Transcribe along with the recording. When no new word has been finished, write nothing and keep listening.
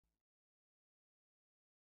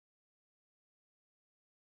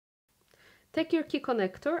Take your key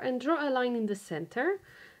connector and draw a line in the center.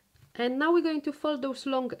 And now we're going to fold those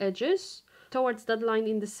long edges towards that line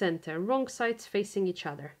in the center, wrong sides facing each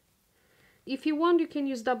other. If you want, you can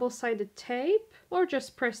use double-sided tape or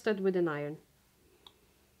just press that with an iron.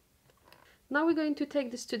 Now we're going to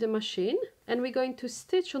take this to the machine and we're going to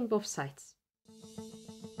stitch on both sides.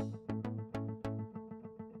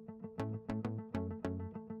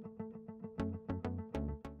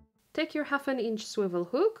 Take your 1/2 inch swivel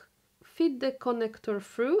hook, feed the connector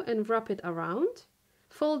through and wrap it around.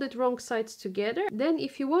 Fold it wrong sides together. Then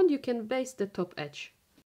if you want, you can baste the top edge.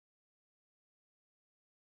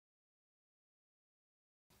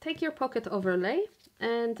 Take your pocket overlay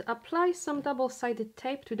and apply some double-sided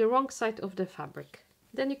tape to the wrong side of the fabric.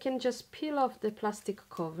 Then you can just peel off the plastic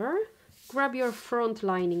cover, grab your front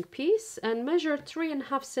lining piece and measure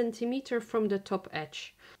 3.5 centimeters from the top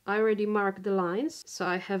edge. I already marked the lines, so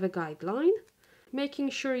I have a guideline. Making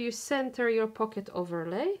sure you center your pocket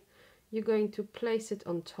overlay, you're going to place it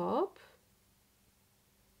on top.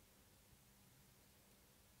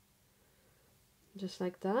 Just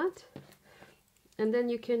like that. And then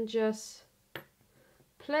you can just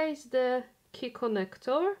place the key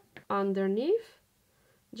connector underneath.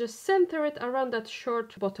 Just center it around that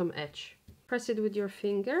short bottom edge. Press it with your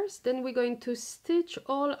fingers. Then we're going to stitch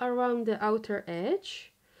all around the outer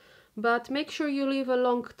edge. But make sure you leave a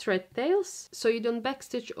long thread tails so you don't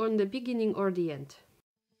backstitch on the beginning or the end.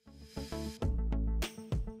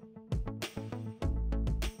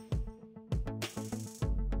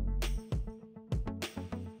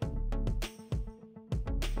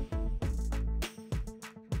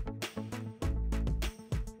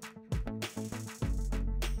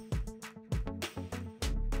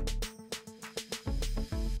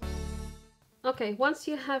 Okay, once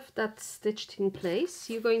you have that stitched in place,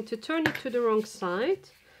 you're going to turn it to the wrong side,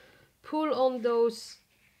 pull on those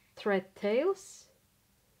thread tails,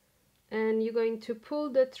 and you're going to pull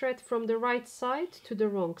the thread from the right side to the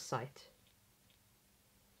wrong side.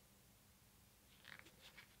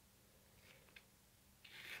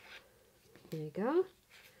 There you go.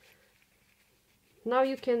 Now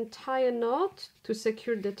you can tie a knot to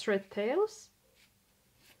secure the thread tails,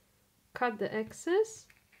 cut the excess.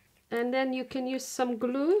 And then you can use some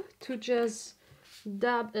glue to just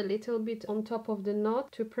dab a little bit on top of the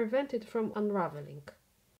knot to prevent it from unraveling.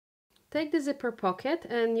 Take the zipper pocket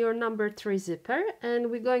and your number 3 zipper, and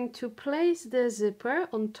we're going to place the zipper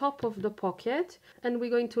on top of the pocket, and we're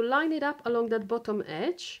going to line it up along that bottom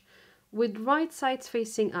edge with right sides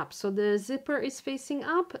facing up. So the zipper is facing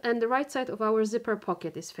up and the right side of our zipper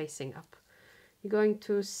pocket is facing up. You're going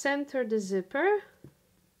to center the zipper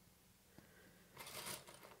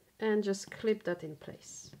and just clip that in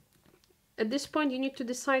place. At this point you need to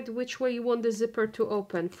decide which way you want the zipper to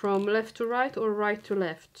open, from left to right or right to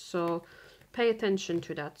left, so pay attention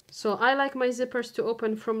to that. So I like my zippers to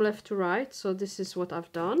open from left to right, so this is what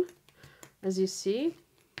I've done, as you see.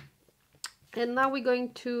 And now we're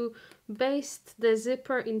going to baste the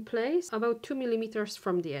zipper in place about 2 millimeters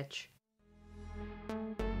from the edge.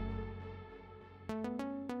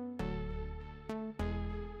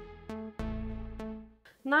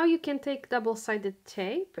 Now you can take double-sided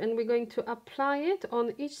tape and we're going to apply it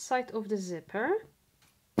on each side of the zipper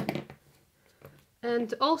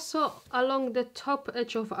and also along the top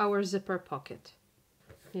edge of our zipper pocket.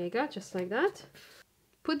 There you go, just like that.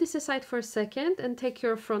 Put this aside for a second and take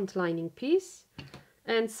your front lining piece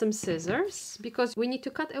and some scissors, because we need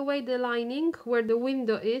to cut away the lining where the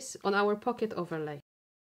window is on our pocket overlay.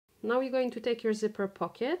 Now you're going to take your zipper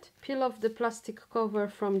pocket, peel off the plastic cover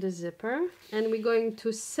from the zipper, and we're going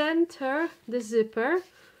to center the zipper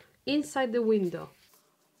inside the window.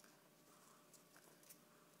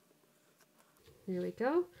 Here we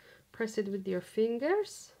go. Press it with your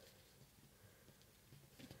fingers.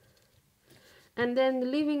 And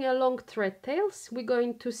then, leaving a long thread tails, we're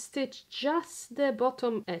going to stitch just the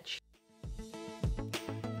bottom edge.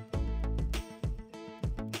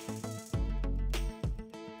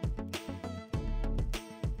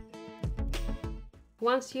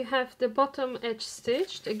 Once you have the bottom edge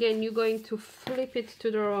stitched, again you're going to flip it to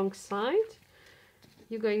the wrong side.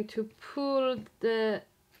 You're going to pull the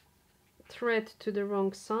thread to the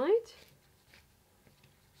wrong side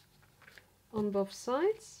on both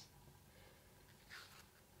sides.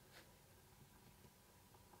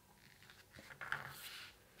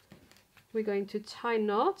 We're going to tie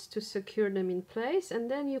knots to secure them in place, and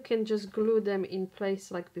then you can just glue them in place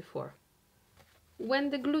like before.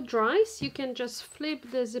 When the glue dries, you can just flip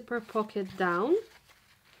the zipper pocket down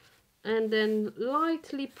and then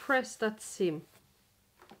lightly press that seam.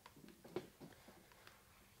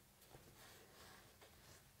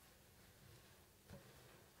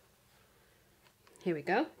 Here we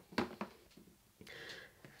go.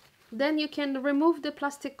 Then you can remove the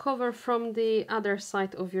plastic cover from the other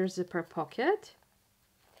side of your zipper pocket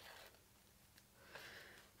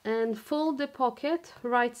and fold the pocket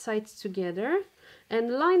right sides together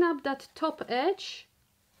and line up that top edge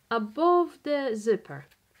above the zipper.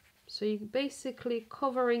 So you're basically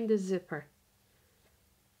covering the zipper.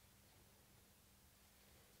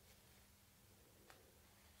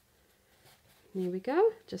 Here we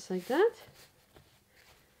go, just like that.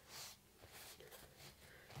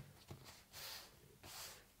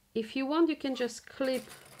 If you want, you can just clip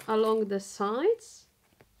along the sides.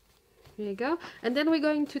 Here you go. And then we're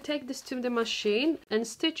going to take this to the machine and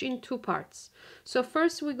stitch in two parts. So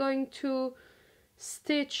first we're going to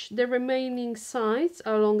stitch the remaining sides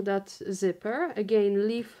along that zipper. Again,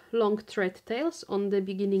 leave long thread tails on the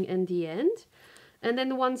beginning and the end. And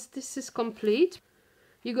then once this is complete,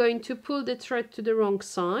 you're going to pull the thread to the wrong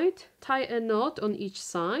side, tie a knot on each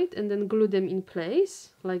side and then glue them in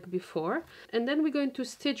place like before. And then we're going to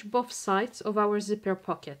stitch both sides of our zipper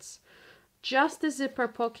pockets. Just the zipper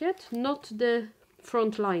pocket, not the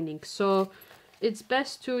front lining. So it's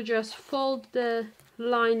best to just fold the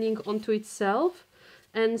lining onto itself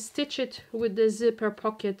and stitch it with the zipper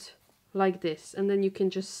pocket like this. And then you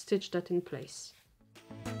can just stitch that in place.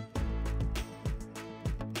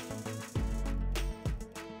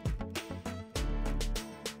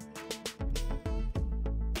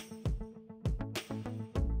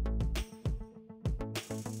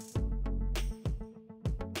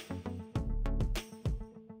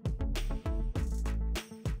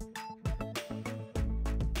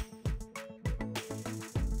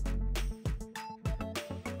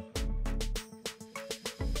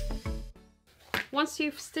 Once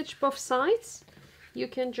you've stitched both sides, you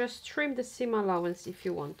can just trim the seam allowance if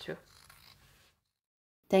you want to.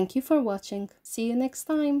 Thank you for watching. See you next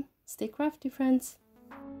time. Stay crafty, friends.